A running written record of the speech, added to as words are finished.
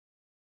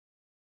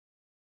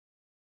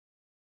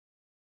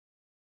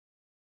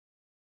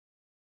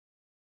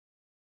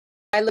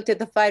I looked at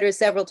the fighter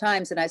several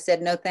times and I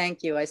said, no,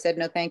 thank you. I said,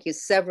 no, thank you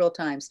several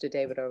times to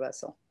David O.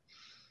 Russell.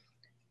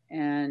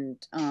 And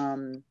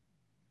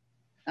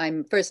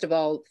I'm, first of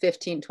all,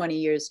 15, 20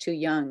 years too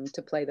young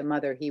to play the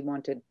mother he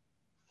wanted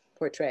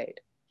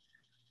portrayed.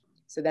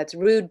 So that's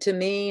rude to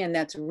me, and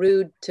that's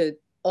rude to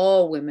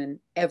all women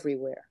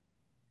everywhere.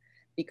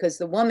 Because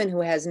the woman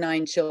who has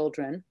 9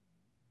 children,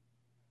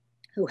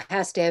 who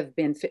has to have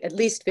been at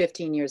least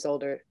 15 years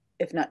older,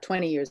 if not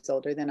 20 years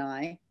older than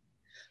I,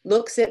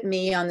 looks at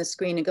me on the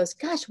screen and goes,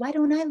 gosh, why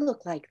don't I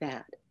look like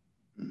that?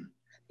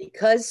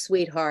 Because,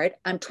 sweetheart,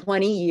 I'm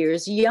 20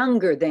 years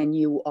younger than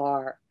you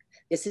are.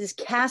 This is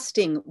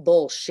casting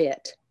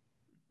bullshit.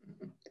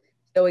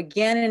 So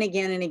again and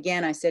again and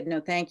again, I said, no,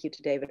 thank you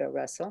to David O.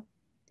 Russell.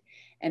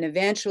 And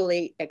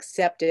eventually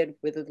accepted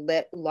with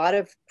a lot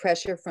of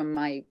pressure from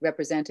my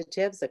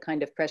representatives, a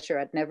kind of pressure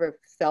I'd never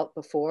felt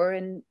before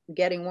in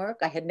getting work.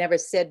 I had never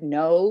said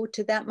no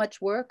to that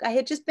much work. I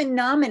had just been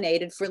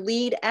nominated for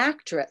lead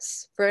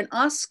actress for an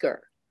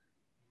Oscar.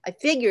 I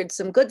figured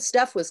some good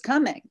stuff was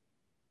coming.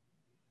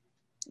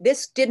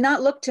 This did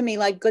not look to me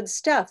like good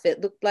stuff.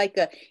 It looked like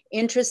an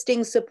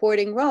interesting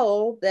supporting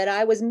role that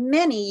I was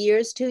many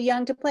years too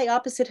young to play.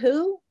 Opposite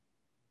who?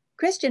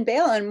 Christian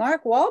Bale and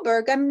Mark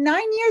Wahlberg. I'm 9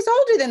 years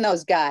older than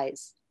those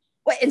guys.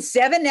 What, and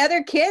 7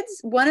 other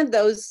kids? One of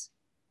those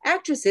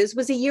actresses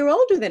was a year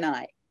older than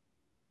I.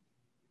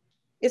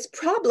 It's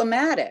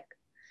problematic.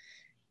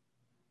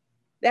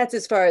 That's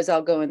as far as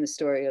I'll go in the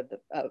story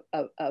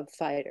of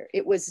Fighter.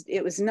 It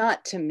was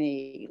not to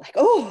me like,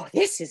 oh,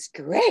 this is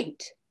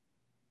great,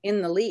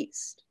 in the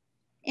least.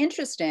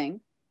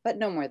 Interesting, but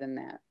no more than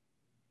that.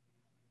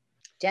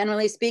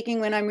 Generally speaking,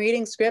 when I'm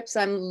reading scripts,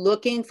 I'm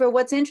looking for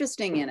what's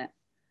interesting in it.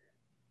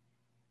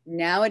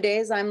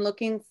 Nowadays, I'm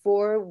looking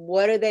for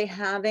what are they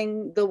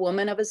having the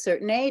woman of a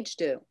certain age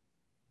do?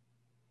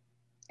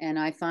 And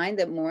I find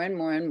that more and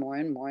more and more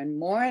and more and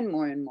more and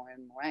more and more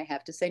and more, I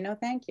have to say, no,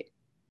 thank you.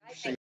 I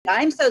think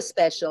I'm so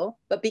special,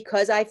 but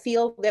because I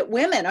feel that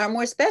women are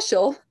more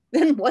special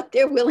than what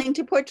they're willing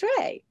to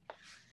portray.